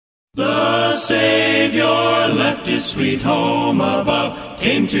Savior left his sweet home above,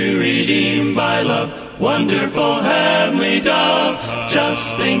 came to redeem by love. Wonderful heavenly dove,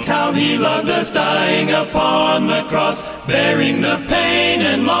 just think how he loved us, dying upon the cross, bearing the pain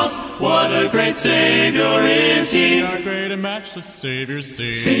and loss. What a great Savior is he! Our great and matchless Savior,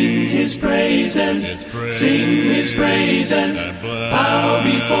 Sing his praises, sing his praises, bow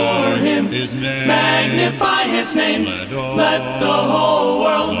before him, magnify his name. Let the whole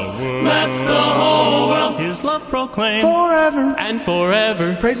world, let the whole world his love proclaim forever and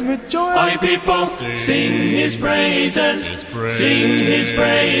forever. praise him with joy. All you people, sing his praises, sing his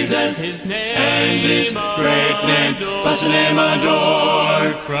praises, His name and his great name. Bless the name,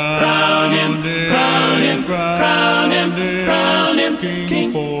 adore. Crown him, crown him, crown him, crown him,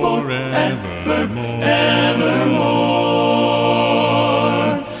 King forever,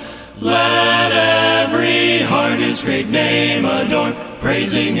 evermore. Let every heart his great name adore,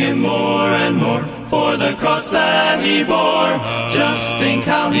 praising him more and more for the cross that he bore. Just think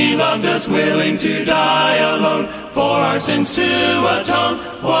how he loved us, willing to die alone for our sins to atone.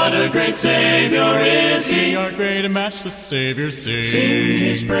 What a great Savior is he! Our great and matchless Savior, Sing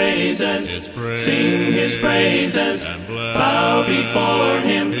his praises, sing his praises, bow before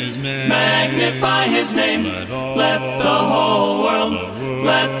him, magnify his name. Let the whole world,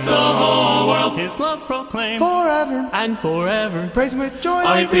 let the whole world his love proclaim Forever and forever. praise him with joy.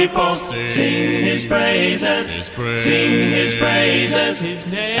 all you people, sing his praises, sing his praises, His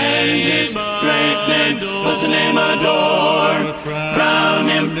name and his great name. Bless the name, adore. Crown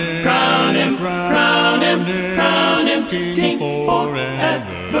him, crown him, crown him, crown him, King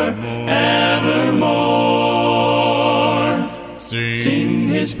forever, evermore. Sing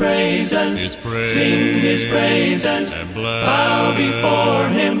his praises, sing his praises, bow before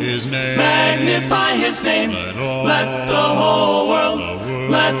him, magnify his name. Let the whole world,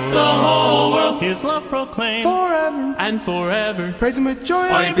 let the whole world his love proclaim Forever and forever. praise him with joy.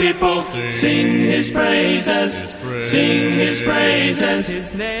 all you people, sing his praises, sing his praises,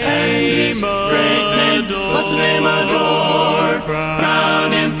 His name and his great name. Bless the name, adore.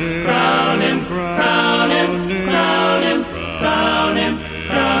 Crown him, crown him,